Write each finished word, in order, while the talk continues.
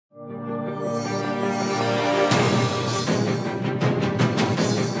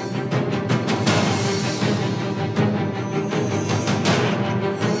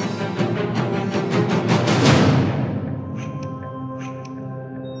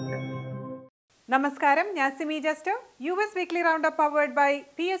നമസ്കാരം, ഞാൻ Simi Justo. US weekly roundup powered by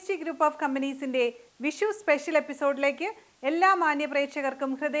PSG group of കമ്പനീസിന്റെ Vishu special എപ്പിസോഡിലേക്ക് എല്ലാ മാന്യ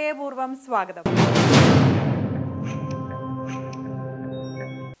പ്രേക്ഷകർക്കും ഹൃദയപൂർവ്വം സ്വാഗതം.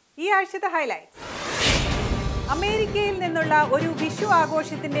 ഈ ആഴ്ചത്തെ ഹൈലൈറ്റ്സ്: അമേരിക്കയിൽ നിന്നുള്ള ഒരു വിഷു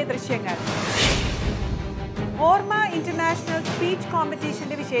ആഘോഷത്തിന്റെ ദൃശ്യങ്ങൾ, ഓർമ്മ ഇന്റർനാഷണൽ സ്പീച്ച്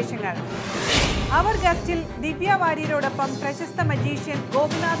കോമ്പറ്റീഷന്റെ വിശേഷങ്ങൾ, അവർ ഗസ്റ്റിൽ ദിവ്യ വാര്യരോടൊപ്പം പ്രശസ്ത magician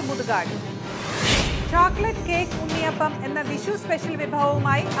Gopinath Muthukad, chocolate cake ഉണ്ണിയപ്പം എന്ന വിഷു സ്പെഷ്യൽ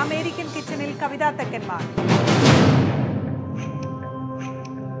വിഭവവുമായി അമേരിക്കൻ കിച്ചണിൽ കവിത തെക്കന്മാർ,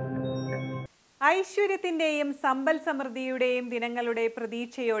 ഐശ്വര്യത്തിന്റെയും സമ്പൽ സമൃദ്ധിയുടെയും ദിനങ്ങളുടെ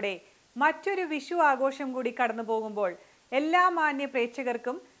പ്രതീക്ഷയോടെ മറ്റൊരു വിഷു ആഘോഷം കൂടി കടന്നു പോകുമ്പോൾ എല്ലാ മാന്യ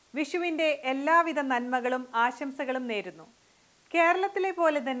പ്രേക്ഷകർക്കും വിഷുവിന്റെ എല്ലാവിധ നന്മകളും ആശംസകളും നേരുന്നു. കേരളത്തിലെ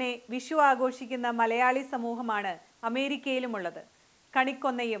പോലെ തന്നെ വിഷു ആഘോഷിക്കുന്ന മലയാളി സമൂഹമാണ് അമേരിക്കയിലുമുള്ളത്.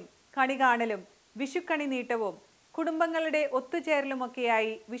 കണിക്കൊന്നയും കണികാണലും വിഷുക്കണി നീട്ടവും കുടുംബങ്ങളുടെ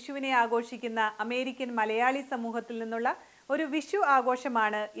ഒത്തുചേരലുമൊക്കെയായി വിഷുവിനെ ആഘോഷിക്കുന്ന അമേരിക്കൻ മലയാളി സമൂഹത്തിൽ നിന്നുള്ള ഒരു വിഷു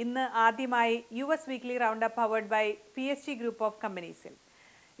ആഘോഷമാണ് ഇന്ന് ആദ്യമായി US weekly roundup powered by PSG group of കമ്പനീസിൽ.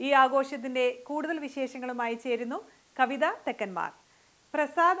 ഈ ആഘോഷത്തിന്റെ കൂടുതൽ വിശേഷങ്ങളുമായി ചേരുന്നു കവിത തെക്കന്മാർ.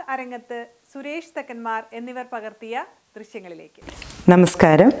 പ്രസാദ് അരങ്ങത്ത്, സുരേഷ് തെക്കന്മാർ എന്നിവർ പകർത്തിയ ദൃശ്യങ്ങളിലേക്ക്.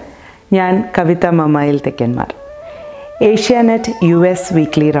 നമസ്കാരം, ഞാൻ കവിത മമ്മായിൽ തെക്കന്മാർ. ഏഷ്യാനെറ്റ് US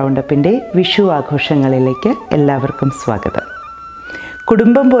വീക്ക്ലി റൗണ്ടപ്പിൻ്റെ വിഷു ആഘോഷങ്ങളിലേക്ക് എല്ലാവർക്കും സ്വാഗതം.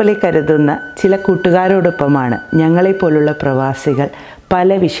 കുടുംബം പോലെ കരുതുന്ന ചില കൂട്ടുകാരോടൊപ്പമാണ് ഞങ്ങളെപ്പോലുള്ള പ്രവാസികൾ പല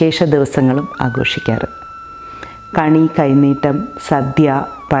വിശേഷ ദിവസങ്ങളും ആഘോഷിക്കാറ്. കണി, കൈനീട്ടം, സദ്യ,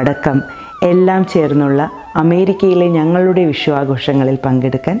 പടക്കം എല്ലാം ചേർന്നുള്ള അമേരിക്കയിലെ ഞങ്ങളുടെ വിഷു ആഘോഷങ്ങളിൽ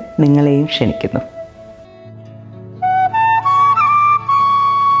പങ്കെടുക്കാൻ നിങ്ങളെയും ക്ഷണിക്കുന്നു.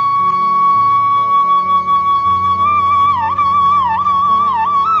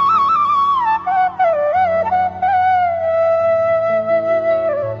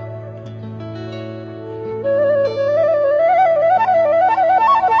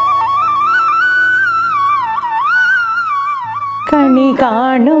 കണി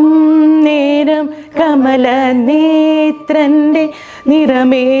കാണും നേരം കമല നേത്രന്റെ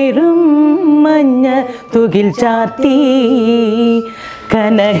നിറമേറും മഞ്ഞ തുകിൽ ചാർത്തി,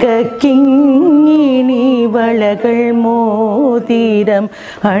 കനക കിങ്ങിണി വളകൾ മോതിരം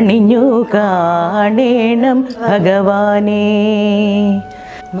അണിഞ്ഞു കാണേണം ഭഗവാനേ.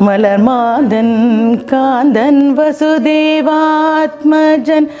 മലർമാതൻ കാന്തൻ വസുദേവാത്മജൻ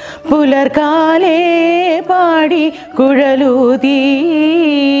പുലർക്കാലേ പാടി കുഴലൂതി,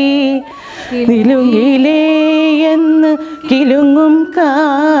 നിലുങ്ങിലേ എന്ന് കിലുങ്ങും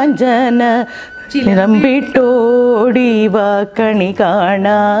കാഞ്ചന ചിലമ്പിട്ടോടിവ കണി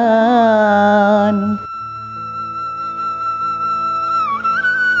കാണാൻ.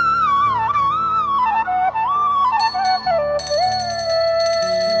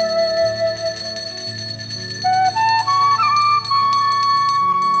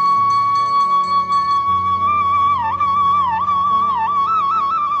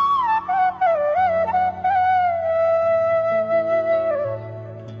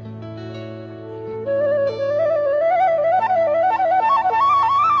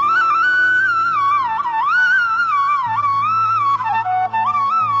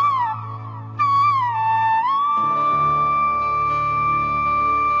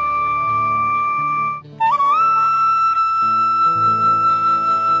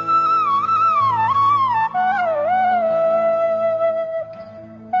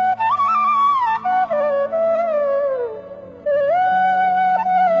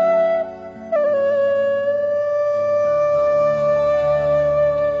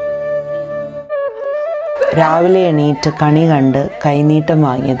 രാവിലെ എണീറ്റ് കണി കണ്ട് കൈനീട്ടം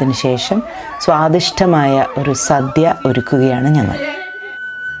വാങ്ങിയതിന് ശേഷം സ്വാദിഷ്ടമായ ഒരു സദ്യ ഒരുക്കുകയാണ് ഞങ്ങൾ.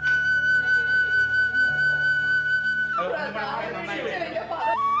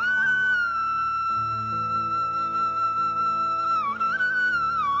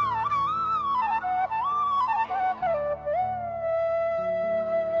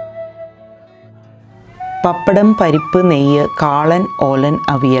 പപ്പടം, പരിപ്പ്, നെയ്യ്, കാളൻ, ഓലൻ,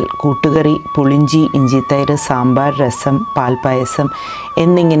 അവിയൽ, കൂട്ടുകറി, പുളിഞ്ചി, ഇഞ്ചിത്തൈര്, സാമ്പാർ, രസം, പാൽപ്പായസം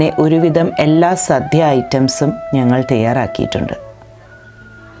എന്നിങ്ങനെ ഒരുവിധം എല്ലാ സദ്യ ഐറ്റംസും ഞങ്ങൾ തയ്യാറാക്കിയിട്ടുണ്ട്.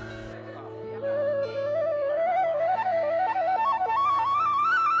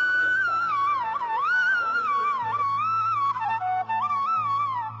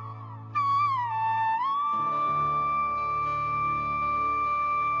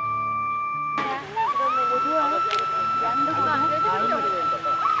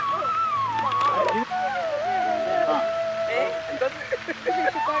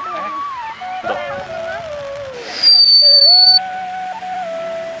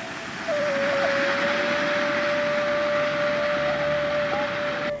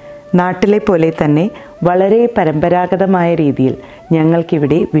 നാട്ടിലെ പോലെ തന്നെ വളരെ പരമ്പരാഗതമായ രീതിയിൽ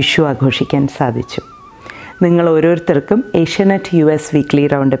ഞങ്ങൾക്കിവിടെ വിഷു ആഘോഷിക്കാൻ സാധിച്ചു. നിങ്ങൾ ഓരോരുത്തർക്കും ഏഷ്യാനെറ്റ് US വീക്ക്ലി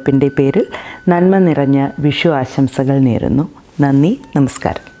റൗണ്ടപ്പിൻ്റെ പേരിൽ നന്മ നിറഞ്ഞ വിഷു ആശംസകൾ നേരുന്നു. നന്ദി,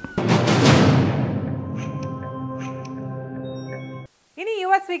 നമസ്കാരം. ഇനി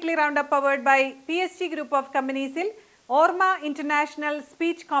US weekly roundup powered by PSG group of കമ്പനീസിൽ ഓർമ്മ international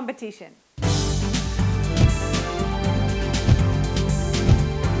speech competition.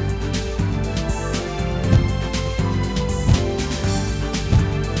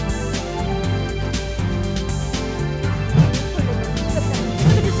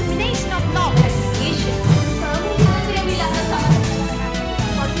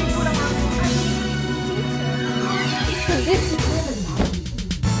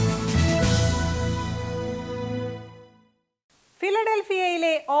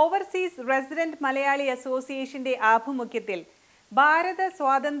 ഫിലഡൽഫിയയിലെ overseas resident Malayali അസോസിയേഷന്റെ ആഭിമുഖ്യത്തിൽ ഭാരത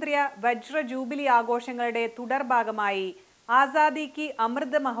സ്വാതന്ത്ര്യ വജ്ര ജൂബിലി ആഘോഷങ്ങളുടെ തുടർഭാഗമായി ആസാദി കി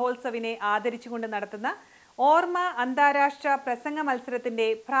അമൃത് മഹോത്സവിനെ ആദരിച്ചുകൊണ്ട് നടത്തുന്ന ഓർമ്മ അന്താരാഷ്ട്ര പ്രസംഗ മത്സരത്തിന്റെ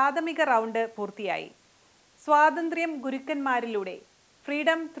പ്രാഥമിക റൗണ്ട് പൂർത്തിയായി. സ്വാതന്ത്ര്യം ഗുരുക്കന്മാരിലൂടെ,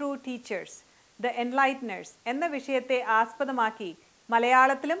 ഫ്രീഡം ത്രൂ ടീച്ചേഴ്സ്, ദ എൻലൈറ്റനേഴ്സ് എന്ന വിഷയത്തെ ആസ്പദമാക്കി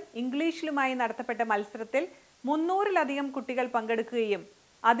മലയാളത്തിലും ഇംഗ്ലീഷിലുമായി നടത്തപ്പെട്ട മത്സരത്തിൽ 300-ലധികം കുട്ടികൾ പങ്കെടുക്കുകയും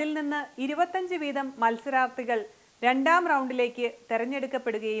അതിൽ നിന്ന് 25 വീതം മത്സരാർത്ഥികൾ രണ്ടാം റൗണ്ടിലേക്ക്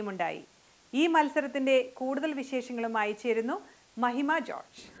തെരഞ്ഞെടുക്കപ്പെടുകയുമുണ്ടായി. ഈ മത്സരത്തിന്റെ കൂടുതൽ വിശേഷങ്ങളുമായി ചേരുന്നു മഹിമ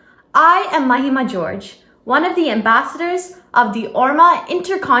George. I am Mahima George, one of the ambassadors of the Orma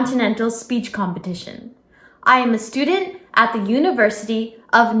Intercontinental Speech Competition. I am a student at the University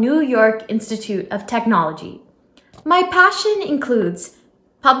of New York Institute of Technology. My passion includes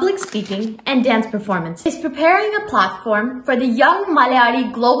public speaking and dance performance. Is preparing a platform for the young Malayali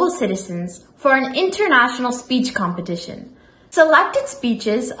global citizens for an international speech competition. Selected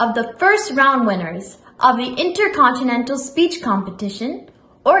speeches of the first round winners of the Intercontinental Speech Competition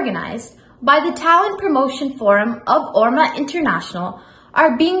organized by the Talent Promotion Forum of Orma International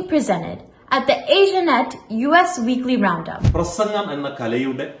are being presented at the Asianet US Weekly Roundup. പ്രസംഗം എന്ന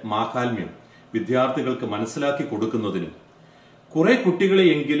കലയുടെ മാഹാത്മ്യം വിദ്യാർത്ഥികൾക്ക് മനസ്സിലാക്കി കൊടുക്കുന്നതിനും കുറെ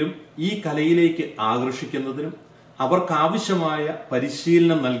കുട്ടികളെയെങ്കിലും ഈ കലയിലേക്ക് ആകർഷിക്കുന്നതിനും അവർക്കാവശ്യമായ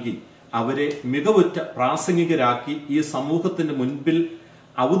പരിശീലനം നൽകി അവരെ മികവുറ്റ പ്രാസംഗികരാക്കി ഈ സമൂഹത്തിന്റെ മുൻപിൽ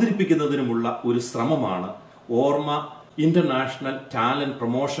അവതരിപ്പിക്കുന്നതിനുമുള്ള ഒരു ശ്രമമാണ് ഓർമ്മ ഇന്റർനാഷണൽ ടാലന്റ്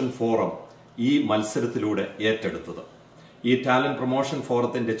പ്രൊമോഷൻ ഫോറം ഈ മത്സരത്തിലൂടെ ഏറ്റെടുത്തത്. ഈ ടാലന്റ് പ്രൊമോഷൻ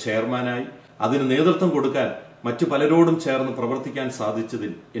ഫോറത്തിന്റെ ചെയർമാനായി അതിന് നേതൃത്വം കൊടുക്കാൻ മറ്റു പലരോടും ചേർന്ന് പ്രവർത്തിക്കാൻ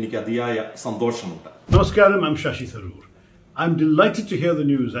സാധിച്ചതിൽ എനിക്ക് അതിയായ സന്തോഷമുണ്ട്. നമസ്കാരം, I'm Shashi Tharoor. I'm delighted to hear the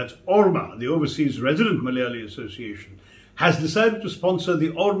news that Orma, the Overseas Resident Malayali Association, has decided to sponsor the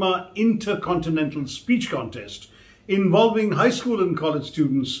Orma Intercontinental Speech Contest involving high school and college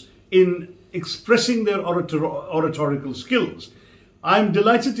students in expressing their oratorical skills. I'm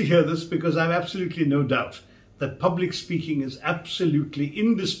delighted to hear this because I have absolutely no doubt that public speaking is absolutely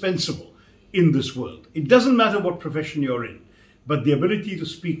indispensable in this world. It doesn't matter what profession you're in, but the ability to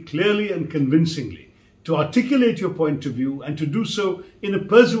speak clearly and convincingly, to articulate your point of view and to do so in a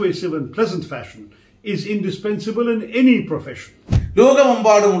persuasive and pleasant fashion is indispensable in any profession.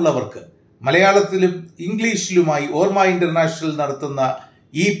 ലോകമെമ്പാടുമുള്ളവർക്ക് മലയാളത്തിലും ഇംഗ്ലീഷിലുമായി ഓർമ്മ international നടത്തുന്ന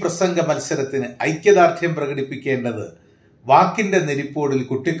ഈ പ്രസംഗ മത്സരത്തിന് ഐക്യദാർഢ്യം പ്രകടിപ്പിക്കേണ്ടത് വാക്കിന്റെ നെരിപ്പോടിൽ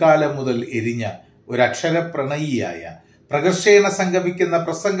കുട്ടിക്കാലം മുതൽ എരിഞ്ഞ ഒരു അക്ഷരപ്രണയിയായ, പ്രകർഷേണ സംഗമിക്കുന്ന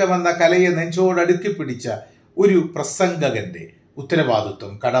പ്രസംഗമെന്ന കലയെ നെഞ്ചോടടുക്കി പിടിച്ച ഒരു പ്രസംഗകന്റെ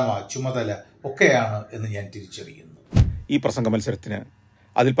ഉത്തരവാദിത്വം, കടമ, ചുമതല ഒക്കെയാണ് എന്ന് ഞാൻ തിരിച്ചറിയുന്നു. ഈ പ്രസംഗ മത്സരത്തിന്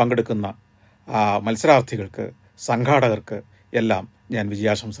അതിൽ പങ്കെടുക്കുന്ന മത്സരാർത്ഥികൾക്ക്, സംഘാടകർക്ക് എല്ലാം ഞാൻ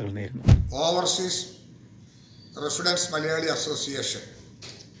വിജയാശംസകൾ നേരുന്നു. ഓവർസീസ് റെസിഡൻസ് മലയാളി അസോസിയേഷൻ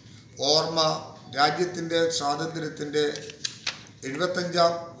ഓർമ്മ രാജ്യത്തിൻ്റെ സ്വാതന്ത്ര്യത്തിൻ്റെ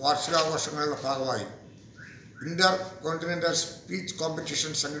 75ാം വാർഷികാഘോഷങ്ങളുടെ ഭാഗമായി ഇന്റർ കോണ്ടിനെന്റൽ സ്പീച്ച്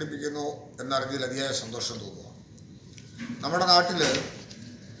കോമ്പറ്റീഷൻ സംഘടിപ്പിക്കുന്നു എന്നറിഞ്ഞതിൽ അതിയായ സന്തോഷം തോന്നുന്നു. നമ്മുടെ നാട്ടിൽ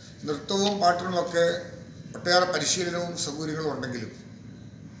നൃത്തവും പാട്ടിനുമൊക്കെ ഒട്ടേറെ പരിശീലനവും സൗകര്യങ്ങളും ഉണ്ടെങ്കിലും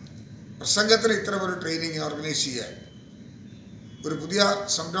പ്രസംഗത്തിന് ഇത്തരമൊരു ട്രെയിനിങ് ഓർഗനൈസ് ചെയ്യാൻ ഒരു പുതിയ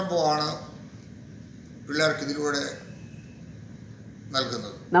സംരംഭമാണ് പിള്ളേർക്ക് ഇതിലൂടെ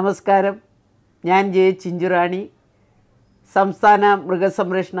നൽകുന്നത്. നമസ്കാരം, ഞാൻ ജെ ചിഞ്ചുറാണി, സംസ്ഥാന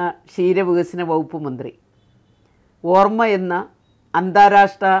മൃഗസംരക്ഷണ ക്ഷീരവികസന വകുപ്പ് മന്ത്രി. ഓർമ്മ എന്ന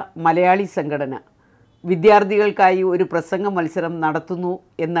അന്താരാഷ്ട്ര മലയാളി സംഘടന വിദ്യാർത്ഥികൾക്കായി ഒരു പ്രസംഗ മത്സരം നടത്തുന്നു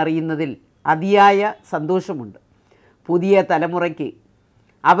എന്നറിയുന്നതിൽ അതിയായ സന്തോഷമുണ്ട്. പുതിയ തലമുറയ്ക്ക്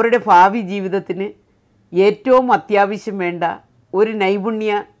അവരുടെ ഭാവി ജീവിതത്തിന് ഏറ്റവും അത്യാവശ്യം വേണ്ട ഒരു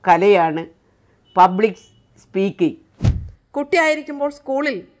നൈപുണ്യ കലയാണ് പബ്ലിക് സ്പീക്കിംഗ്. കുട്ടിയായിരിക്കുമ്പോൾ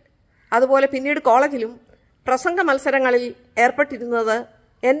സ്കൂളിൽ അതുപോലെ പിന്നീട് കോളേജിലും പ്രസംഗ മത്സരങ്ങളിൽ ഏർപ്പെട്ടിരുന്നത്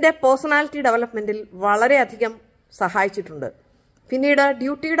എൻ്റെ പേഴ്സണാലിറ്റി ഡെവലപ്മെൻറ്റിൽ വളരെയധികം സഹായിച്ചിട്ടുണ്ട്. പിന്നീട്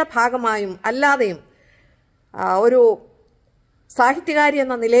ഡ്യൂട്ടിയുടെ ഭാഗമായും അല്ലാതെയും ഒരു സാഹിത്യകാരി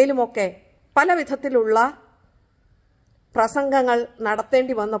എന്ന നിലയിലുമൊക്കെ പല വിധത്തിലുള്ള പ്രസംഗങ്ങൾ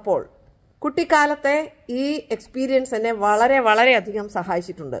നടത്തേണ്ടി വന്നപ്പോൾ കുട്ടിക്കാലത്തെ ഈ എക്സ്പീരിയൻസ് എന്നെ വളരെയധികം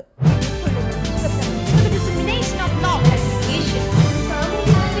സഹായിച്ചിട്ടുണ്ട്.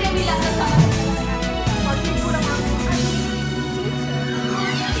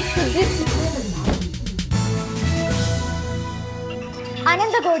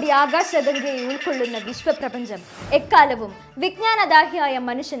 അനന്തകോടി ആകാശഗംഗയെ ഉൾക്കൊള്ളുന്ന വിശ്വപ്രപഞ്ചം എക്കാലവും വിജ്ഞാനദാഹിയായ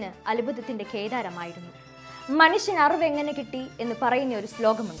മനുഷ്യന് അത്ഭുതത്തിന്റെ കേദാരമായിരുന്നു. മനുഷ്യൻ അറിവ് എങ്ങനെ കിട്ടി എന്ന് പറയുന്ന ഒരു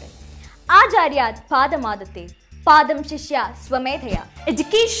ശ്ലോകമുണ്ട്. ആചാര്യാത് പാദമാദത്തെ പാദം ശിഷ്യ സ്വമേധയ.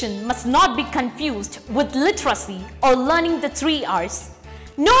 Education must not be confused with literacy or learning the 3 R's.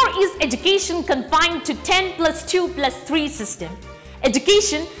 Nor is education confined to 10+2+3 system.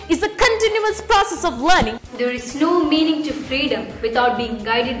 Education is a continuous process of learning. There is no meaning to freedom without being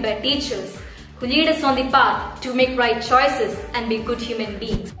guided by teachers who lead us on the path to make right choices and be good human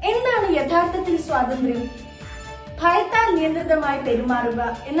beings. എന്താണ് യഥാർത്ഥത്തിൽ സ്വാതന്ത്ര്യം? ഭയത്താൽ നിയന്ത്രിതമായി പെരുമാറുക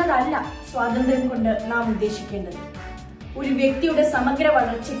എന്നതല്ല സ്വാതന്ത്ര്യം കൊണ്ട് നാം ഉദ്ദേശിക്കേണ്ടത്. ഒരു വ്യക്തിയുടെ സമഗ്ര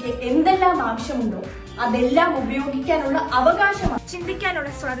വളർച്ചയ്ക്ക് എന്തെല്ലാം ആവശ്യമുണ്ടോ അതെല്ലാം ഉപയോഗിക്കാനുള്ള അവകാശമാണ്. ചിന്തിക്കാനുള്ള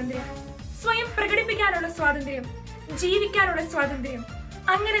സ്വാതന്ത്ര്യം, സ്വയം പ്രകടിപ്പിക്കാനുള്ള സ്വാതന്ത്ര്യം, ജീവിക്കാനുള്ള സ്വാതന്ത്ര്യം,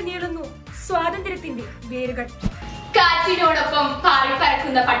 അങ്ങനെ നീളുന്നു സ്വാതന്ത്ര്യത്തിന്റെ വേരുകൾ. കാറ്റിനോടൊപ്പം പാറി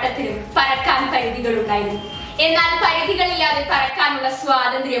പറക്കുന്ന പട്ടത്തിനും പറക്കാൻ പരിധികളുണ്ടായിരുന്നു. എന്നാൽ പരിധികളില്ലാതെ പറക്കാനുള്ള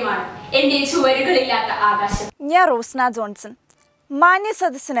സ്വാതന്ത്ര്യമാണ് എന്റെ ചുവരുകളില്ലാത്ത ആകാശം. ഞാൻ റോസ്ന ജോൺസൺ. മാന്യ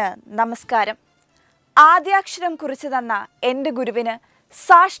സദസ്സിന് നമസ്കാരം. ആദ്യാക്ഷരം കുറിച്ചു തന്ന എൻ്റെ ഗുരുവിന്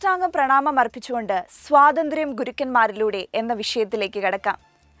സാഷ്ടാംഗ പ്രണാമം അർപ്പിച്ചുകൊണ്ട് സ്വാതന്ത്ര്യം ഗുരുക്കന്മാരിലൂടെ എന്ന വിഷയത്തിലേക്ക് കടക്കാം.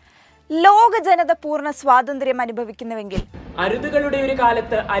 ലോക ജനത പൂർണ്ണ സ്വാതന്ത്ര്യം അനുഭവിക്കുന്നുവെങ്കിൽ അരുതുകളുടെ ഒരു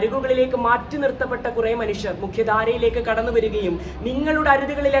കാലത്ത് അരുകുകളിലേക്ക് മാറ്റി നിർത്തപ്പെട്ട കുറെ മനുഷ്യർ മുഖ്യധാരയിലേക്ക് കടന്നു വരികയും നിങ്ങളുടെ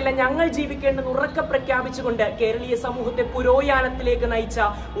അരുതുകളിലല്ല ഞങ്ങൾ ജീവിക്കേണ്ടെന്ന് ഉറക്കെ പ്രഖ്യാപിച്ചുകൊണ്ട് കേരളീയ സമൂഹത്തെ പുരോയാനത്തിലേക്ക് നയിച്ച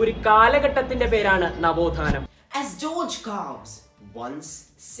ഒരു കാലഘട്ടത്തിന്റെ പേരാണ് നവോത്ഥാനം. As George Carves once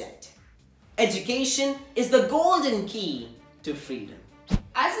said, education is the golden key to freedom.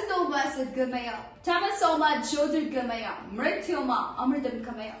 Asatoma Satgamaya, Tamasoma Jyotirgamaya, Mrityoma Amritam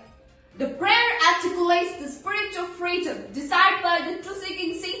Kamaya. The prayer articulates the spirit of freedom desired by the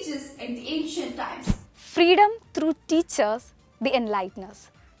truth-seeking sages in the ancient times. Freedom through teachers, the enlighteners.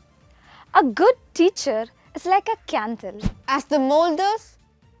 A good teacher is like a candle. As the molders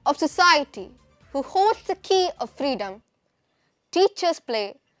of society who holds the key of freedom, teachers play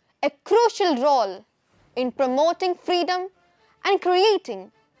a crucial role in promoting freedom and creating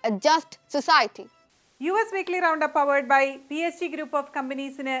a just society. US Weekly Roundup powered by PSG Group of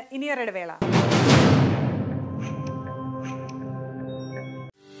Companies in ഇനിയൊരിടവേള.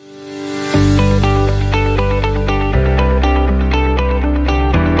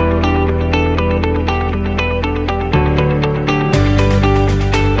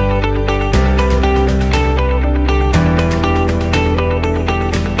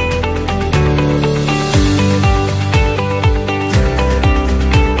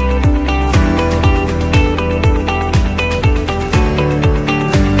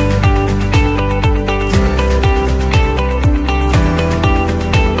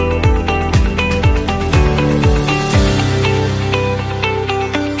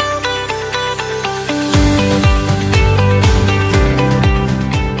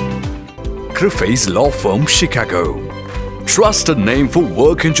 Griffey's Law Firm, Chicago. Trusted name for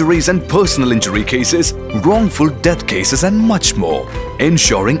work injuries and personal injury cases, wrongful death cases and much more.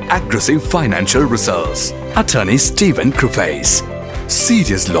 Ensuring aggressive financial results. Attorney Stephen Griffey's.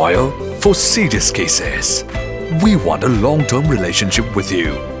 Serious lawyer for serious cases. We want a long-term relationship with you.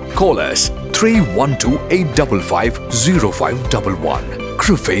 Call us 312-855-0511.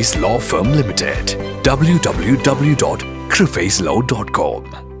 Griffey's Law Firm Limited. www.griffeyslaw.com.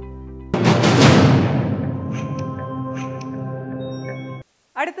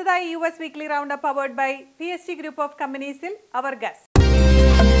 അടുത്തതായി US Weekly Roundup powered by PSG Group of Companies-ൽ our guest.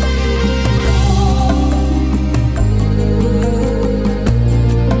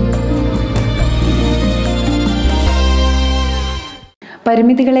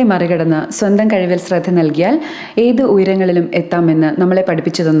 പരിമിതികളെ മറികടന്ന് സ്വന്തം കഴിവിൽ ശ്രദ്ധ നൽകിയാൽ ഏത് ഉയരങ്ങളിലും എത്താമെന്ന് നമ്മളെ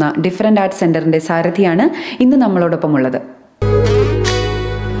പഠിപ്പിച്ചു തന്ന ഡിഫറൻറ്റ് ആർട്സ് സെൻ്ററിൻ്റെ സാരഥിയാണ് ഇന്ന് നമ്മളോടൊപ്പം ഉള്ളത്.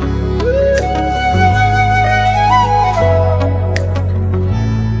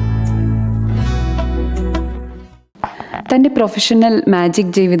 തൻ്റെ പ്രൊഫഷണൽ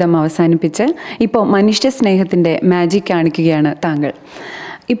മാജിക് ജീവിതം അവസാനിപ്പിച്ച് ഇപ്പോൾ മനുഷ്യ സ്നേഹത്തിൻ്റെ മാജിക് കാണിക്കുകയാണ് താങ്കൾ.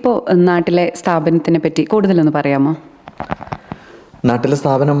 ഇപ്പോൾ നാട്ടിലെ സ്ഥാപനത്തിനെ പറ്റി കൂടുതലൊന്ന് പറയാമോ? നാട്ടിലെ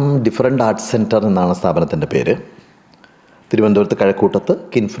സ്ഥാപനം ഡിഫറൻറ്റ് ആർട്സ് സെൻറ്റർ എന്നാണ് സ്ഥാപനത്തിൻ്റെ പേര്. തിരുവനന്തപുരത്ത് കഴക്കൂട്ടത്ത്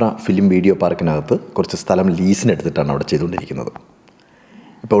കിൻഫ്ര ഫിലിം വീഡിയോ പാർക്കിനകത്ത് കുറച്ച് സ്ഥലം ലീസിനെടുത്തിട്ടാണ് അവിടെ ചെയ്തുകൊണ്ടിരിക്കുന്നത്.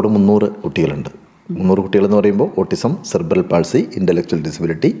 ഇപ്പോൾ അവിടെ 300 കുട്ടികളുണ്ട്. 300 കുട്ടികളെന്ന് പറയുമ്പോൾ autism, cerebral palsy, intellectual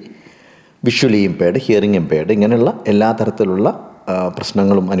disability, visually impaired, hearing impaired, ഇങ്ങനെയുള്ള എല്ലാ തരത്തിലുള്ള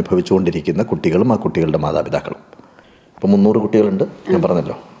പ്രശ്നങ്ങളും അനുഭവിച്ചുകൊണ്ടിരിക്കുന്ന കുട്ടികളും ആ കുട്ടികളുടെ മാതാപിതാക്കളും. ഇപ്പോൾ 300 കുട്ടികളുണ്ട് ഞാൻ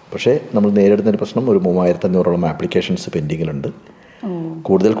പറഞ്ഞല്ലോ. പക്ഷേ നമ്മൾ നേരിടുന്നൊരു പ്രശ്നം ഒരു 3500ഓളം ആപ്ലിക്കേഷൻസ് പെൻഡിങ്ങിലുണ്ട്.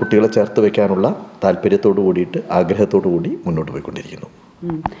 കൂടുതൽ കുട്ടികളെ ചേർത്ത് വയ്ക്കാനുള്ള താല്പര്യത്തോടു കൂടിയിട്ട് ആഗ്രഹത്തോടു കൂടി മുന്നോട്ട് പോയിക്കൊണ്ടിരിക്കുന്നു.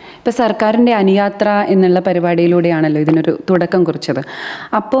 ഇപ്പോൾ സർക്കാരിൻ്റെ അനുയാത്ര എന്നുള്ള പരിപാടിയിലൂടെയാണല്ലോ ഇതിനൊരു തുടക്കം കുറിച്ചത്.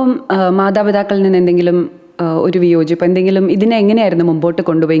 അപ്പം മാതാപിതാക്കളിൽ നിന്ന് എന്തെങ്കിലും ഒരു വിയോജിപ്പ് എന്തെങ്കിലും ഇതിനെ എങ്ങനെയായിരുന്നു മുമ്പോട്ട്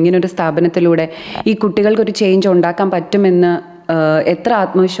കൊണ്ടുപോയി? ഇങ്ങനൊരു സ്ഥാപനത്തിലൂടെ ഈ കുട്ടികൾക്കൊരു ചേഞ്ച് ഉണ്ടാക്കാൻ പറ്റുമെന്ന് എത്ര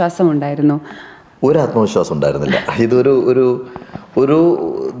ആത്മവിശ്വാസം ഉണ്ടായിരുന്നു? ഒരു ആത്മവിശ്വാസം ഉണ്ടായിരുന്നില്ല. ഇതൊരു ഒരു ഒരു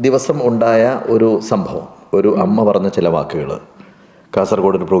ദിവസം ഉണ്ടായ ഒരു സംഭവം, ഒരു അമ്മ പറഞ്ഞ ചില വാക്കുകൾ,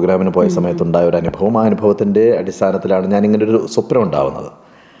 കാസർഗോഡ് ഒരു പ്രോഗ്രാമിന് പോയ സമയത്തുണ്ടായ ഒരു അനുഭവം. ആ അനുഭവത്തിൻ്റെ അടിസ്ഥാനത്തിലാണ് ഞാനിങ്ങനെ ഒരു സ്വപ്നം ഉണ്ടാവുന്നത്.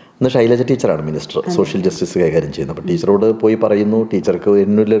 ഇന്ന് ശൈലജ ടീച്ചറാണ് മിനിസ്റ്റർ സോഷ്യൽ ജസ്റ്റിസ് കൈകാര്യം ചെയ്യുന്നത്. അപ്പോൾ ടീച്ചറോട് പോയി പറയുന്നു, ടീച്ചർക്ക്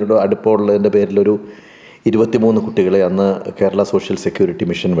എന്നിലൊരു അടുപ്പമുള്ളതിൻ്റെ പേരിലൊരു 23 കുട്ടികളെ അന്ന് കേരള സോഷ്യൽ സെക്യൂരിറ്റി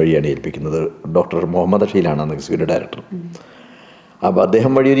മിഷൻ വഴിയാണ് ഏൽപ്പിക്കുന്നത്. ഡോക്ടർ മുഹമ്മദ് അഷീലാണ് അന്ന് എക്സിക്യൂട്ടീവ് ഡയറക്ടർ. അപ്പോൾ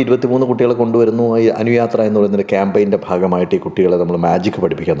അദ്ദേഹം വഴി ഒരു 23 കുട്ടികളെ കൊണ്ടുവരുന്നു. ഈ അനുയാത്ര എന്ന് പറയുന്ന ക്യാമ്പയിൻ്റെ ഭാഗമായിട്ട് ഈ കുട്ടികളെ നമ്മൾ മാജിക്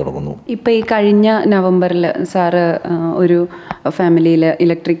പഠിപ്പിക്കാൻ തുടങ്ങുന്നു. ഇപ്പോൾ ഈ കഴിഞ്ഞ നവംബറിൽ സാറ് ഒരു ഫാമിലിയിൽ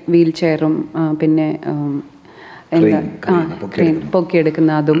ഇലക്ട്രിക് വീൽ ചെയറും പിന്നെ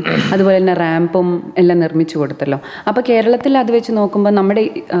പൊക്കിയെടുക്കുന്ന അതും അതുപോലെ തന്നെ റാമ്പും എല്ലാം നിർമ്മിച്ചു കൊടുത്തല്ലോ. അപ്പോൾ കേരളത്തിൽ അത് വെച്ച് നോക്കുമ്പോൾ നമ്മുടെ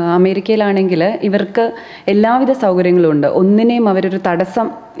അമേരിക്കയിലാണെങ്കിൽ ഇവർക്ക് എല്ലാവിധ സൗകര്യങ്ങളും ഉണ്ട്. ഒന്നിനെയും അവരൊരു തടസ്സം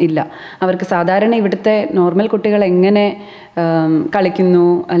ഇല്ല. അവർക്ക് സാധാരണ ഇവിടുത്തെ നോർമൽ കുട്ടികൾ എങ്ങനെ കളിക്കുന്നു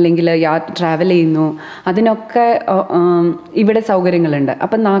അല്ലെങ്കിൽ ട്രാവൽ ചെയ്യുന്നു അതിനൊക്കെ ഇവിടെ സൗകര്യങ്ങളുണ്ട്.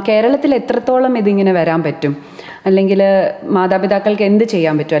 അപ്പം കേരളത്തിൽ എത്രത്തോളം ഇതിങ്ങനെ വരാൻ പറ്റും, അല്ലെങ്കിൽ മാതാപിതാക്കൾക്ക് എന്ത്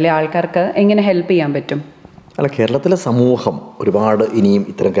ചെയ്യാൻ പറ്റും, അല്ലെങ്കിൽ ആൾക്കാർക്ക് എങ്ങനെ ഹെൽപ്പ് ചെയ്യാൻ പറ്റും? അല്ല, കേരളത്തിലെ സമൂഹം ഒരുപാട് ഇനിയും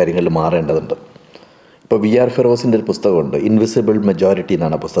ഇത്തരം കാര്യങ്ങളിൽ മാറേണ്ടതുണ്ട്. ഇപ്പോൾ VR ഫെറോസിൻ്റെ ഒരു പുസ്തകമുണ്ട്, ഇൻവിസിബിൾ മെജോറിറ്റി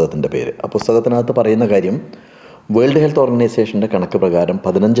എന്നാണ് ആ പുസ്തകത്തിൻ്റെ പേര്. ആ പുസ്തകത്തിനകത്ത് പറയുന്ന കാര്യം, വേൾഡ് ഹെൽത്ത് ഓർഗനൈസേഷൻ്റെ കണക്ക് പ്രകാരം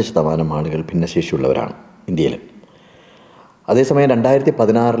 15% ആളുകൾ ഭിന്നശേഷിയുള്ളവരാണ് ഇന്ത്യയിൽ. അതേസമയം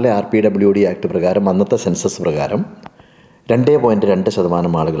 2016 RPWD ആക്ട് പ്രകാരം, അന്നത്തെ സെൻസസ് പ്രകാരം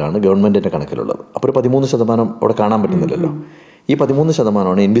 2.2% ആളുകളാണ് ഗവൺമെൻറ്റിൻ്റെ കണക്കിലുള്ളത്. അപ്പോൾ ഒരു 13% അവിടെ കാണാൻ പറ്റുന്നില്ലല്ലോ. ഈ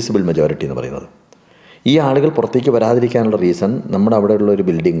 13%ആണ് ഇൻവിസിബിൾ മെജോറിറ്റി എന്ന് പറയുന്നത്. ഈ ആളുകൾ പുറത്തേക്ക് വരാതിരിക്കാനുള്ള റീസൺ, നമ്മുടെ അവിടെയുള്ള ഒരു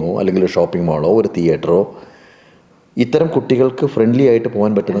ബിൽഡിങ്ങോ അല്ലെങ്കിൽ ഒരു ഷോപ്പിംഗ് മാളോ ഒരു തിയേറ്ററോ ഇത്തരം കുട്ടികൾക്ക് ഫ്രണ്ട്ലി ആയിട്ട്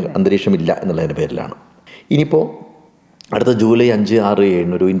പോകാൻ പറ്റുന്ന അന്തരീക്ഷമില്ല എന്നുള്ളതിൻ്റെ പേരിലാണ്. ഇനിയിപ്പോൾ അടുത്ത ജൂലൈ 5, 6,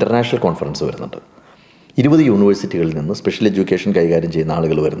 7 ഒരു ഇൻ്റർനാഷണൽ കോൺഫറൻസ് വരുന്നുണ്ട്. 20 യൂണിവേഴ്സിറ്റികളിൽ നിന്ന് സ്പെഷ്യൽ എഡ്യൂക്കേഷൻ കൈകാര്യം ചെയ്യുന്ന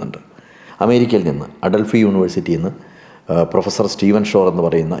ആളുകൾ വരുന്നുണ്ട്. അമേരിക്കയിൽ നിന്ന് അഡൽഫി യൂണിവേഴ്സിറ്റിയിൽ നിന്ന് പ്രൊഫസർ സ്റ്റീവൻ ഷോർ എന്ന്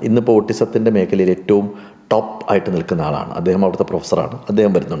പറയുന്ന ഇന്നിപ്പോൾ ഓട്ടിസത്തിൻ്റെ മേഖലയിൽ ഏറ്റവും ടോപ്പ് ആയിട്ട് നിൽക്കുന്ന ആളാണ്. അദ്ദേഹം അവിടുത്തെ പ്രൊഫസറാണ്.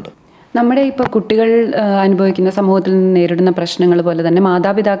 അദ്ദേഹം വരുന്നുണ്ട്. നമ്മുടെ ഇപ്പോൾ കുട്ടികൾ അനുഭവിക്കുന്ന സമൂഹത്തിൽ നിന്ന് നേരിടുന്ന പ്രശ്നങ്ങൾ പോലെ തന്നെ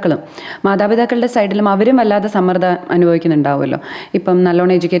മാതാപിതാക്കളുടെ സൈഡിലും അവരും വല്ലാതെ സമ്മർദ്ദം അനുഭവിക്കുന്നുണ്ടാവുമല്ലോ. ഇപ്പം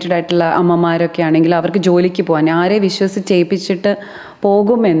നല്ലോണം എഡ്യൂക്കേറ്റഡ് ആയിട്ടുള്ള അമ്മമാരൊക്കെ ആണെങ്കിൽ അവർക്ക് ജോലിക്ക് പോകാൻ ആരെ വിശ്വസിച്ച് ഏൽപ്പിച്ചിട്ട്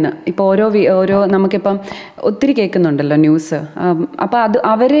പോകുമെന്ന് ഇപ്പോൾ ഓരോ നമുക്കിപ്പം ഒത്തിരി കേൾക്കുന്നുണ്ടല്ലോ ന്യൂസ്. അപ്പോൾ അത്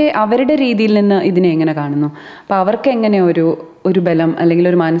അവരുടെ രീതിയിൽ നിന്ന് ഇതിനെ എങ്ങനെ കാണുന്നു? അപ്പോൾ അവർക്ക് എങ്ങനെ ഒരു ബലം അല്ലെങ്കിൽ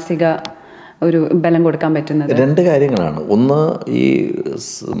ഒരു മാനസിക ഒരു ബലം കൊടുക്കാൻ പറ്റുന്നത്? 2 കാര്യങ്ങളാണ്. ഒന്ന്, ഈ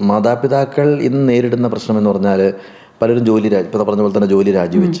മാതാപിതാക്കൾ ഇന്ന് നേരിടുന്ന പ്രശ്നം എന്ന് പറഞ്ഞാൽ പലരും ഇപ്പോൾ പറഞ്ഞ പോലെ തന്നെ ജോലി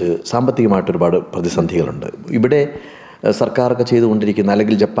രാജിവെച്ച് സാമ്പത്തികമായിട്ട് ഒരുപാട് പ്രതിസന്ധികളുണ്ട്. ഇവിടെ സർക്കാരൊക്കെ ചെയ്തുകൊണ്ടിരിക്കുന്ന,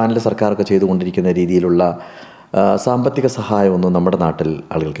 അല്ലെങ്കിൽ ജപ്പാനിലെ സർക്കാരൊക്കെ ചെയ്തുകൊണ്ടിരിക്കുന്ന രീതിയിലുള്ള സാമ്പത്തിക സഹായമൊന്നും നമ്മുടെ നാട്ടിൽ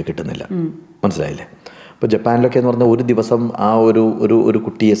ആളുകൾക്ക് കിട്ടുന്നില്ല. മനസ്സിലായില്ലേ? ഇപ്പോൾ ജപ്പാനിലൊക്കെ എന്ന് പറഞ്ഞാൽ ഒരു ദിവസം ആ ഒരു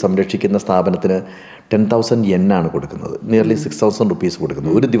കുട്ടിയെ സംരക്ഷിക്കുന്ന സ്ഥാപനത്തിന് 10,000 yen ആണ് കൊടുക്കുന്നത്, നിയർലി 6,000 rupees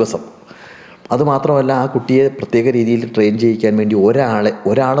കൊടുക്കുന്നത് ഒരു ദിവസം. അതുമാത്രമല്ല, ആ കുട്ടിയെ പ്രത്യേക രീതിയിൽ ട്രെയിൻ ചെയ്യിക്കാൻ വേണ്ടി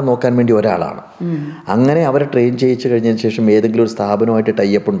ഒരാളെ നോക്കാൻ വേണ്ടി ഒരാളാണ്. അങ്ങനെ അവരെ ട്രെയിൻ ചെയ്യിച്ച് കഴിഞ്ഞതിന് ശേഷം ഏതെങ്കിലും ഒരു സ്ഥാപനമായിട്ട്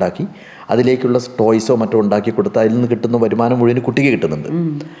ടൈപ്പ് ഉണ്ടാക്കി അതിലേക്കുള്ള ടോയ്സോ മറ്റോ ഉണ്ടാക്കി കൊടുത്ത് അതിൽ നിന്ന് കിട്ടുന്ന വരുമാനം മുഴുവൻ കുട്ടിക്ക് കിട്ടുന്നുണ്ട്.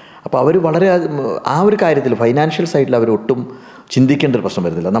 അപ്പോൾ അവർ വളരെ ആ ഒരു കാര്യത്തിൽ ഫൈനാൻഷ്യൽ സൈഡിൽ അവർ ഒട്ടും ചിന്തിക്കേണ്ട ഒരു പ്രശ്നം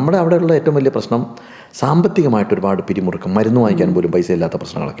വരുന്നില്ല. നമ്മുടെ അവിടെയുള്ള ഏറ്റവും വലിയ പ്രശ്നം സാമ്പത്തികമായിട്ട് ഒരുപാട് പിരിമുറുക്കം, മരുന്ന് വാങ്ങിക്കാൻ പോലും പൈസ ഇല്ലാത്ത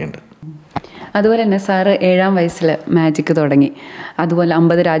പ്രശ്നങ്ങളൊക്കെ ഉണ്ട്. അതുപോലെ തന്നെ സാറ് 7ാം വയസ്സിൽ മാജിക് തുടങ്ങി. അതുപോലെ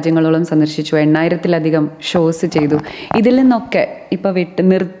 50 രാജ്യങ്ങളോളം സന്ദർശിച്ചു, 8,000-ലധികം ഷോസ് ചെയ്തു. ഇതിൽ നിന്നൊക്കെ ഇപ്പോൾ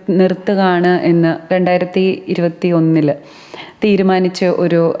നിർത്തുകയാണ് എന്ന് 2021 തീരുമാനിച്ച്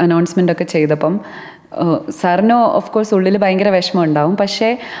ഒരു അനൗൺസ്മെൻ്റ് ഒക്കെ ചെയ്തപ്പം സാറിന് ഓഫ് കോഴ്സ് ഉള്ളിൽ ഭയങ്കര വിഷമം ഉണ്ടാവും. പക്ഷേ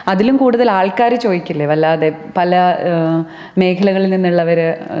അതിലും കൂടുതൽ ആൾക്കാർ ചോദിക്കില്ലേ വല്ലാതെ, പല മേഖലകളിൽ നിന്നുള്ളവർ,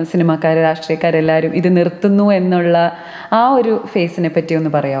 സിനിമാക്കാർ, രാഷ്ട്രീയക്കാരെല്ലാവരും ഇത് നിർത്തുന്നു എന്നുള്ള ആ ഒരു ഫേസിനെ പറ്റി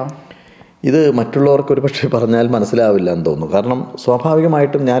ഒന്ന് പറയാമോ? ഇത് മറ്റുള്ളവർക്ക് ഒരു പക്ഷേ പറഞ്ഞാൽ മനസ്സിലാവില്ല എന്ന് തോന്നുന്നു. കാരണം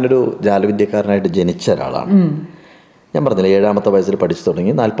സ്വാഭാവികമായിട്ടും ഞാനൊരു ജാലവിദ്യക്കാരനായിട്ട് ജനിച്ച ഒരാളാണ്. ഞാൻ പറഞ്ഞില്ല, 7ാമത്തെ വയസ്സിൽ പഠിച്ചു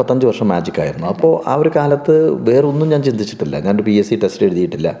തുടങ്ങി. 45 വർഷം മാജിക്കായിരുന്നു. അപ്പോൾ ആ ഒരു കാലത്ത് വേറൊന്നും ഞാൻ ചിന്തിച്ചിട്ടില്ല. ഞാനൊരു PSC ടെസ്റ്റ്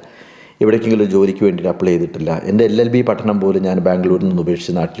എഴുതിയിട്ടില്ല, എവിടേക്കെങ്കിലും ഒരു ജോലിക്ക് വേണ്ടിയിട്ട് അപ്ലൈ ചെയ്തിട്ടില്ല. എൻ്റെ LLB പഠനം പോലും ഞാൻ ബാംഗ്ലൂരിൽ നിന്ന്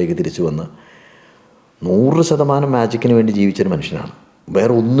ഉപേക്ഷിച്ച് നാട്ടിലേക്ക് തിരിച്ചു വന്ന് 100% മാജിക്കിന് വേണ്ടി ജീവിച്ചൊരു മനുഷ്യനാണ്.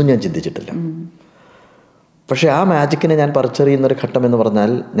 വേറെ ഒന്നും ഞാൻ ചിന്തിച്ചിട്ടില്ല. പക്ഷേ ആ മാജിക്കിനെ ഞാൻ പറിച്ചറിയുന്നൊരു ഘട്ടം എന്ന് പറഞ്ഞാൽ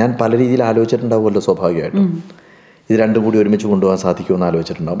ഞാൻ പല രീതിയിൽ ആലോചിച്ചിട്ടുണ്ടാവുമല്ലോ സ്വാഭാവികമായിട്ടും. ഇത് രണ്ടും കൂടി ഒരുമിച്ച് കൊണ്ടുപോകാൻ സാധിക്കുമെന്ന്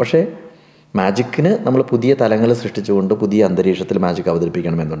ആലോചിച്ചിട്ടുണ്ടാവും. പക്ഷേ മാജിക്കിന് നമ്മൾ പുതിയ തലങ്ങൾ സൃഷ്ടിച്ചുകൊണ്ട് പുതിയ അന്തരീക്ഷത്തിൽ മാജിക്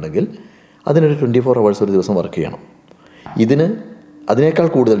അവതരിപ്പിക്കണമെന്നുണ്ടെങ്കിൽ അതിനൊരു 24 hours ഒരു ദിവസം വർക്ക് ചെയ്യണം. അതിനേക്കാൾ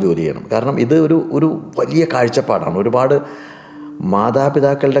കൂടുതൽ ജോലി ചെയ്യണം. കാരണം ഇത് ഒരു വലിയ കാഴ്ചപ്പാടാണ്. ഒരുപാട്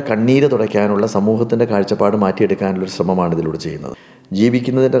മാതാപിതാക്കളുടെ കണ്ണീര് തുടയ്ക്കാനുള്ള, സമൂഹത്തിൻ്റെ കാഴ്ചപ്പാട് മാറ്റിയെടുക്കാനുള്ളൊരു ശ്രമമാണ് ഇതിലൂടെ ചെയ്യുന്നത്.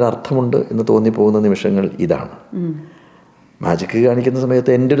 ജീവിക്കുന്നതിൻ്റെ ഒരു അർത്ഥമുണ്ട് എന്ന് തോന്നിപ്പോകുന്ന നിമിഷങ്ങൾ ഇതാണ്. മാജിക്ക് കാണിക്കുന്ന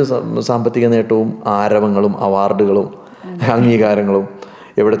സമയത്ത് എൻ്റെ ഒരു സാമ്പത്തിക നേട്ടവും ആരവങ്ങളും അവാർഡുകളും അംഗീകാരങ്ങളും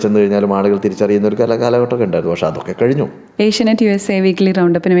എവിടെ ചെന്ന് കഴിഞ്ഞാലും ആളുകൾ തിരിച്ചറിയുന്ന ഒരു കാലഘട്ടമൊക്കെ ഉണ്ടായിരുന്നു. പക്ഷെ അതൊക്കെ കഴിഞ്ഞു. ഏഷ്യാനെറ്റ് USA വീക്ക്ലി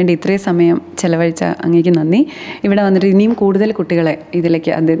റൗണ്ടപ്പിന് വേണ്ടി ഇത്രയും സമയം ചെലവഴിച്ച അങ്ങേക്ക് നന്ദി. ഇവിടെ വന്നിട്ട് ഇനിയും കൂടുതൽ കുട്ടികളെ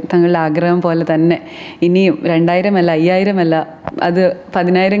ഇതിലേക്ക് തങ്ങളുടെ ആഗ്രഹം പോലെ തന്നെ ഇനിയും 2000 അല്ല 5000 അല്ല അത്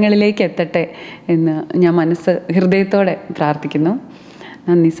 10,000ങ്ങളിലേക്ക് എത്തട്ടെ എന്ന് ഞാൻ ഹൃദയത്തോടെ പ്രാർത്ഥിക്കുന്നു.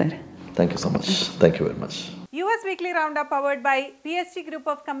 നന്ദി sir. Thank you so much. Thank you very much. US weekly roundup powered by PSG group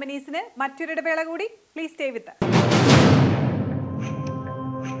of കമ്പനീസിന് മറ്റൊരു ഇടവേള കൂടി. Please stay with us.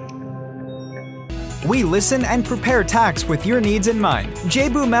 We listen and prepare tax with your needs in mind.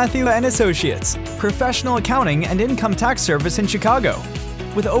 Jesto, Mathew and Associates, professional accounting and income tax service in Chicago.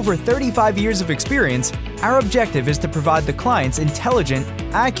 With over 35 years of experience, our objective is to provide the clients intelligent,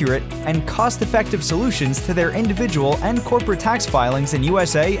 accurate, and cost-effective solutions to their individual and corporate tax filings in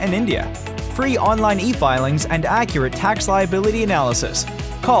USA and India. Free online e-filings and accurate tax liability analysis.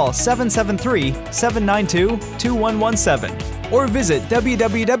 Call 773-792-2117 or visit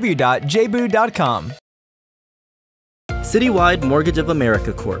www.jebu.com. Citywide Mortgage of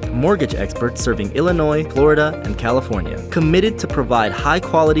America Corp. Mortgage experts serving Illinois, Florida, and California. Committed to provide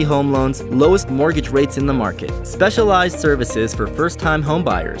high-quality home loans, lowest mortgage rates in the market. Specialized services for first-time home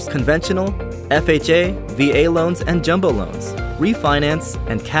buyers. Conventional, FHA, VA loans, and jumbo loans. Refinance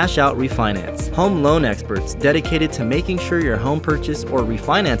and cash-out refinance. Home loan experts dedicated to making sure your home purchase or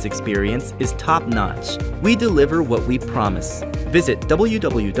refinance experience is top-notch. We deliver what we promise. Visit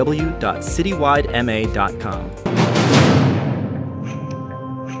www.citywidema.com.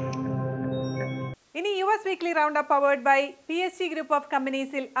 ഇനി US weekly roundup powered by PSG group of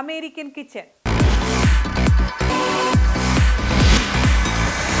കമ്പനീസിൽ American kitchen.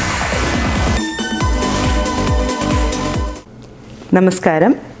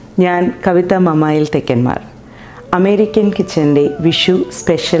 നമസ്കാരം, ഞാൻ കവിത മമായിൽ തെക്കന്മാർ. American കിച്ചൻ്റെ Vishu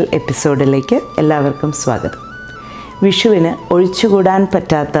special എപ്പിസോഡിലേക്ക് എല്ലാവർക്കും സ്വാഗതം. വിഷുവിന് ഒഴിച്ചുകൂടാൻ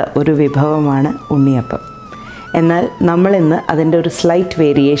പറ്റാത്ത ഒരു വിഭവമാണ് ഉണ്ണിയപ്പം. എന്നാൽ നമ്മളിന്ന് അതിൻ്റെ ഒരു സ്ലൈറ്റ്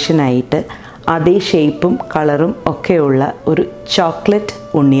വേരിയേഷനായിട്ട് അതേ ഷേപ്പും കളറും ഒക്കെയുള്ള ഒരു ചോക്ലേറ്റ്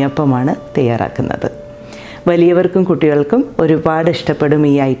ഉണ്ണിയപ്പമാണ് തയ്യാറാക്കുന്നത്. വലിയവർക്കും കുട്ടികൾക്കും ഒരുപാട് ഇഷ്ടപ്പെടും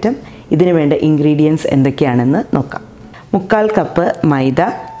ഈ ഐറ്റം. ഇതിനു വേണ്ട ഇൻഗ്രീഡിയൻസ് എന്തൊക്കെയാണെന്ന് നോക്കാം. 3/4 കപ്പ് മൈദ,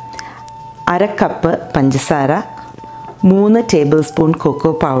 1/2 കപ്പ് പഞ്ചസാര, 3 table spoon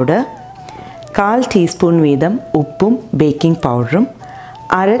cocoa powder, 1/4 teaspoon വീതം ഉപ്പും ബേക്കിംഗ് പൗഡറും,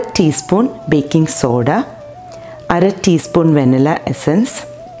 1/2 teaspoon baking soda, 1/2 teaspoon vanilla essence,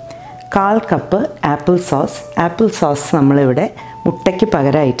 1/4 cup apple sauce. Apple sauce നമ്മളിവിടെ മുട്ടയ്ക്ക്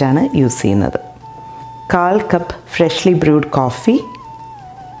പകരമായിട്ടാണ് യൂസ് ചെയ്യുന്നത്. 1/4 cup freshly brood coffee,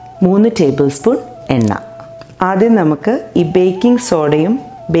 3 table spoon എണ്ണ. ആദ്യം നമുക്ക് ഈ ബേക്കിംഗ് സോഡയും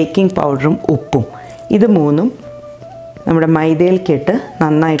ബേക്കിംഗ് പൗഡറും ഉപ്പും ഇത് മൂന്നും നമ്മുടെ മൈദയിലേക്കിട്ട്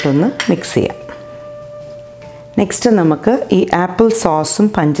നന്നായിട്ടൊന്ന് മിക്സ് ചെയ്യാം. നെക്സ്റ്റ് നമുക്ക് ഈ ആപ്പിൾ സോസും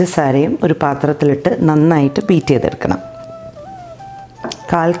പഞ്ചസാരയും ഒരു പാത്രത്തിലിട്ട് നന്നായിട്ട് ബീറ്റ് ചെയ്തെടുക്കണം.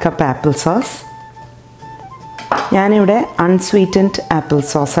 1/4 കപ്പ് ആപ്പിൾ സോസ്. ഞാനിവിടെ അൺസ്വീറ്റൻഡ് ആപ്പിൾ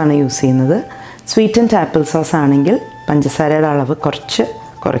സോസാണ് യൂസ് ചെയ്യുന്നത്. സ്വീറ്റൻഡ് ആപ്പിൾ സോസ് ആണെങ്കിൽ പഞ്ചസാരയുടെ അളവ്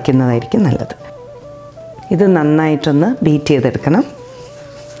കുറയ്ക്കുന്നതായിരിക്കും നല്ലത്. ഇത് നന്നായിട്ടൊന്ന് ബീറ്റ് ചെയ്തെടുക്കണം.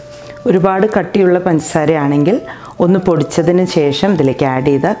 ഒരുപാട് കട്ടിയുള്ള പഞ്ചസാരയാണെങ്കിൽ ഒന്ന് പൊടിച്ചതിന് ശേഷം ഇതിലേക്ക് ആഡ്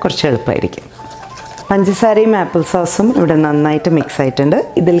ചെയ്താൽ കുറച്ച് എളുപ്പമായിരിക്കും. പഞ്ചസാരയും ആപ്പിൾ സോസും ഇവിടെ നന്നായിട്ട് മിക്സ് ആയിട്ടുണ്ട്.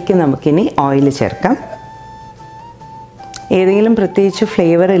 ഇതിലേക്ക് നമുക്കിനി ഓയിൽ ചേർക്കാം. ഏതെങ്കിലും പ്രത്യേകിച്ച്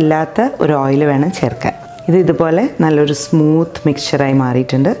ഫ്ലേവർ ഇല്ലാത്ത ഒരു ഓയിൽ വേണം ചേർക്കാൻ. ഇതുപോലെ നല്ലൊരു സ്മൂത്ത് മിക്സ്ചറായി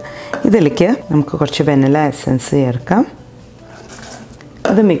മാറിയിട്ടുണ്ട്. ഇതിലേക്ക് നമുക്ക് കുറച്ച് വെനില എസൻസ് ചേർക്കാം.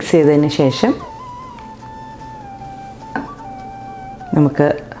 അത് മിക്സ് ചെയ്തതിന് ശേഷം നമുക്ക്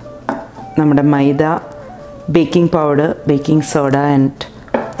നമ്മുടെ മൈദ, baking powder, baking soda and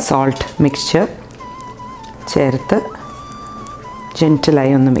salt mixture ചേർത്ത്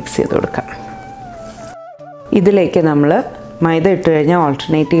ജെൻറ്റിലായി ഒന്ന് മിക്സ് ചെയ്ത് കൊടുക്കാം. ഇതിലേക്ക് നമ്മൾ മൈദ ഇട്ട് കഴിഞ്ഞാൽ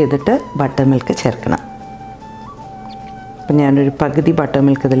ഓൾട്ടർനേറ്റ് ചെയ്തിട്ട് ബട്ടർ മിൽക്ക് ചേർക്കണം. അപ്പം ഞാനൊരു പകുതി ബട്ടർ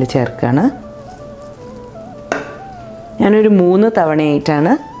മിൽക്ക് ഇതിൽ ചേർക്കുകയാണ്. ഞാനൊരു 3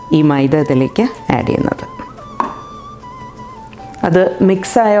 തവണയായിട്ടാണ് ഈ മൈദ ഇതിലേക്ക് ആഡ് ചെയ്യുന്നത്. അത്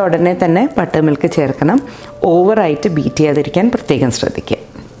മിക്സായ ഉടനെ തന്നെ ബട്ടർ മിൽക്ക് ചേർക്കണം. ഓവറായിട്ട് ബീറ്റ് ചെയ്യാതിരിക്കാൻ പ്രത്യേകം ശ്രദ്ധിക്കുക.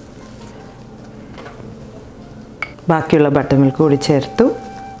 ബാക്കിയുള്ള ബട്ടർ മിൽക്ക് കൂടി ചേർത്തു.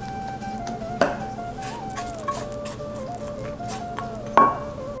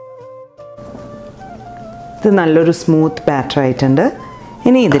 ഇത് നല്ലൊരു സ്മൂത്ത് ബാറ്റർ ആയിട്ടുണ്ട്.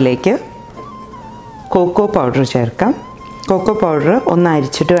 ഇനി ഇതിലേക്ക് കോക്കോ പൗഡർ ചേർക്കാം. കോക്കോ പൗഡർ ഒന്ന്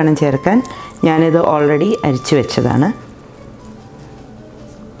അരിച്ചിട്ട് വേണം ചേർക്കാൻ. ഞാനിത് ഓൾറെഡി അരിച്ചു വെച്ചതാണ്.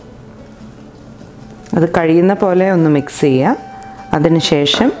 അത് കഴിയുന്ന പോലെ ഒന്ന് മിക്സ് ചെയ്യുക.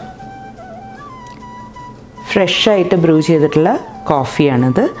 അതിനുശേഷം ഫ്രഷായിട്ട് ബ്രൂ ചെയ്തിട്ടുള്ള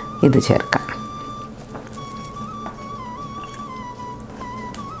കോഫിയാണിത്, ഇത് ചേർക്കാം.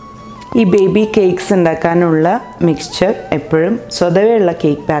 ഈ ബേബി കേക്ക്സ് ഉണ്ടാക്കാനുള്ള മിക്സ്ചർ എപ്പോഴും സ്വതവേയുള്ള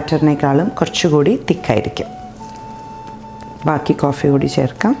കേക്ക് ബാറ്ററിനേക്കാളും കുറച്ചുകൂടി തിക്കായിരിക്കും. ബാക്കി കോഫി കൂടി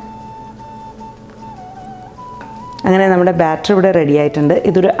ചേർക്കാം. അങ്ങനെ നമ്മുടെ ബാറ്റർ ഇവിടെ റെഡി ആയിട്ടുണ്ട്.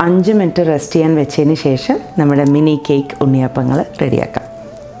 ഇതൊരു 5 മിനിറ്റ് റെസ്റ്റ് ചെയ്യാൻ വെച്ചതിന് ശേഷം നമ്മുടെ മിനി കേക്ക് ഉണ്ണിയപ്പങ്ങൾ റെഡിയാക്കാം.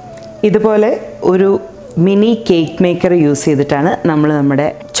 ഇതുപോലെ ഒരു മിനി കേക്ക് മേക്കർ യൂസ് ചെയ്തിട്ടാണ് നമ്മൾ നമ്മുടെ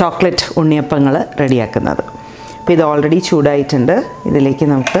ചോക്ലേറ്റ് ഉണ്ണിയപ്പങ്ങൾ റെഡിയാക്കുന്നത്. അപ്പോൾ ഇത് ഓൾറെഡി ചൂടായിട്ടുണ്ട്. ഇതിലേക്ക്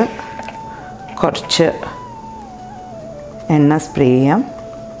നമുക്ക് കുറച്ച് എണ്ണ സ്പ്രേ ചെയ്യാം.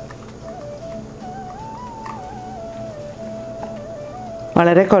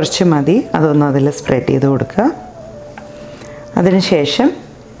 വളരെ കുറച്ച് മതി, അതൊന്ന് അതിൽ സ്പ്രെഡ് ചെയ്ത് കൊടുക്കുക. അതിനുശേഷം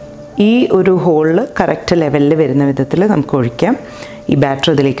ഈ ഒരു ഹോളിൽ കറക്റ്റ് ലെവലിൽ വരുന്ന വിധത്തിൽ നമുക്ക് ഒഴിക്കാം. ഈ ബാറ്റർ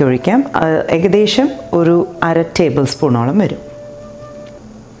ഇതിലേക്ക് ഒഴിക്കാം. ഏകദേശം ഒരു 1/2 ടേബിൾ സ്പൂണോളം വരും.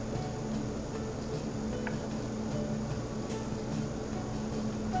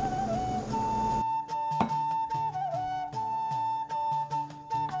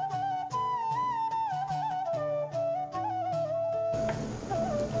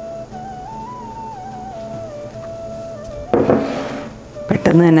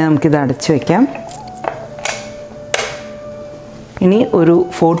 പെട്ടെന്ന് തന്നെ നമുക്കിത് അടച്ചു വയ്ക്കാം. ഇനി ഒരു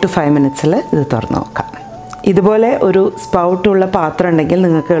 4 to 5 മിനിറ്റ്സിൽ ഇത് തുറന്ന് നോക്കാം. ഇതുപോലെ ഒരു സ്പൗട്ടുള്ള പാത്രം ഉണ്ടെങ്കിൽ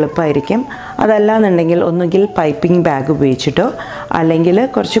നിങ്ങൾക്ക് എളുപ്പമായിരിക്കും. അതല്ലാന്നുണ്ടെങ്കിൽ ഒന്നുകിൽ പൈപ്പിംഗ് ബാഗ് ഉപയോഗിച്ചിട്ടോ അല്ലെങ്കിൽ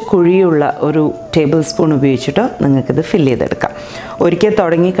കുറച്ച് കുഴിയുള്ള ഒരു ടേബിൾ സ്പൂൺ ഉപയോഗിച്ചിട്ടോ നിങ്ങൾക്കിത് ഫില്ല് ചെയ്തെടുക്കാം. ഒരിക്കൽ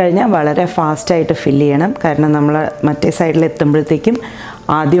തുടങ്ങിക്കഴിഞ്ഞാൽ വളരെ ഫാസ്റ്റായിട്ട് ഫില്ല് ചെയ്യണം. കാരണം നമ്മൾ മറ്റേ സൈഡിൽ എത്തുമ്പോഴത്തേക്കും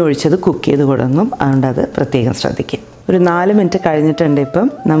ആദ്യം ഒഴിച്ചത് കുക്ക് ചെയ്ത് തുടങ്ങും. അതുകൊണ്ട് അത് പ്രത്യേകം ശ്രദ്ധിക്കും. ഒരു 4 മിനിറ്റ് കഴിഞ്ഞിട്ടുണ്ട്. ഇപ്പം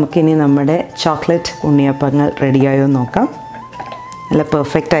നമുക്കിനി നമ്മുടെ ചോക്ലേറ്റ് ഉണ്ണിയപ്പങ്ങൾ റെഡിയായോ നോക്കാം. നല്ല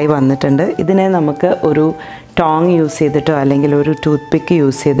പെർഫെക്റ്റായി വന്നിട്ടുണ്ട്. ഇതിനെ നമുക്ക് ഒരു ടോങ് യൂസ് ചെയ്തിട്ടോ അല്ലെങ്കിൽ ഒരു ടൂത്ത് പിക്ക്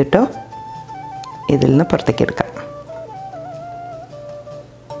യൂസ് ചെയ്തിട്ടോ ഇതിൽ നിന്ന് പുറത്തേക്ക് എടുക്കാം.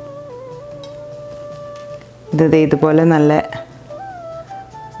 ഇത് ഇതുപോലെ നല്ല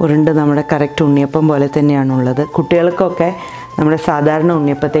ഉരുണ്ട് നമ്മുടെ കറക്റ്റ് ഉണ്ണിയപ്പം പോലെ തന്നെയാണുള്ളത്. കുട്ടികൾക്കൊക്കെ നമ്മുടെ സാധാരണ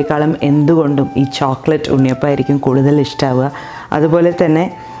ഉണ്ണിയപ്പത്തേക്കാളും എന്തുകൊണ്ടും ഈ ചോക്ലേറ്റ് ഉണ്ണിയപ്പമായിരിക്കും കൂടുതൽ ഇഷ്ടമാവുക. അതുപോലെ തന്നെ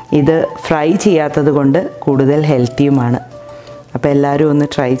ഇത് ഫ്രൈ ചെയ്യാത്തത് കൊണ്ട് കൂടുതൽ ഹെൽത്തിയുമാണ്. അപ്പോൾ എല്ലാവരും ഒന്ന്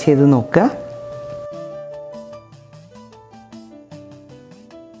ട്രൈ ചെയ്ത് നോക്കുക.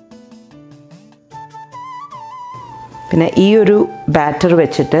 പിന്നെ ഈ ഒരു ബാറ്റർ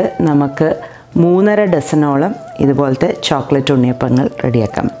വെച്ചിട്ട് നമുക്ക് 3.5 ഡസനോളം ഇതുപോലത്തെ ചോക്ലേറ്റ് ഉണ്ണിയപ്പങ്ങൾ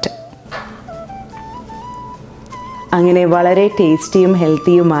റെഡിയാക്കാൻ പറ്റും. അങ്ങനെ വളരെ ടേസ്റ്റിയും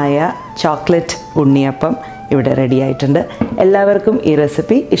ഹെൽത്തിയുമായ ചോക്ലേറ്റ് ഉണ്ണിയപ്പം ഇവിടെ റെഡിയായിട്ടുണ്ട്. എല്ലാവർക്കും ഈ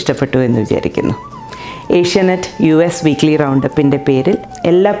റെസിപ്പി ഇഷ്ടപ്പെട്ടു എന്ന് വിചാരിക്കുന്നു. ഏഷ്യാനെറ്റ് US വീക്ക്ലി റൗണ്ടപ്പിൻ്റെ പേരിൽ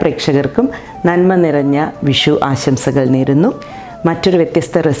എല്ലാ പ്രേക്ഷകർക്കും നന്മ നിറഞ്ഞ വിഷു ആശംസകൾ നേരുന്നു. മറ്റൊരു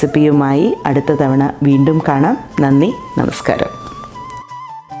വ്യത്യസ്ത റെസിപ്പിയുമായി അടുത്ത തവണ വീണ്ടും കാണാം. നന്ദി, നമസ്കാരം.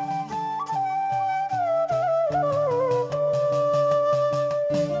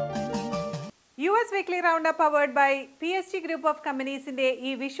 US weekly roundup powered by PSG group of കമ്പനീസിന്റെ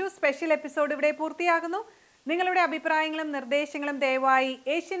ഈ വിഷു സ്പെഷ്യൽ എപ്പിസോഡ് ഇവിടെ പൂർത്തിയാകുന്നു. നിങ്ങളുടെ അഭിപ്രായങ്ങളും നിർദ്ദേശങ്ങളും ദയവായി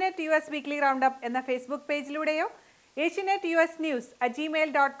ഏഷ്യനെറ്റ് US വീക്ക്ലി റൗണ്ടപ്പ് എന്ന ഫേസ്ബുക്ക് പേജിലൂടെയോ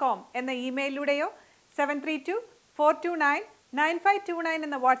asianetusnews@gmail.com എന്ന ഇമെയിലിലൂടെയോ 7324299529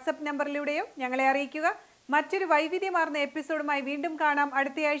 എന്ന വാട്സപ്പ് നമ്പറിലൂടെയോ ഞങ്ങളെ അറിയിക്കുക. മറ്റൊരു വൈവിധ്യമാർന്ന എപ്പിസോഡുമായി വീണ്ടും കാണാം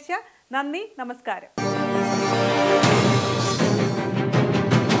അടുത്തയാഴ്ച. നന്ദി, നമസ്കാരം.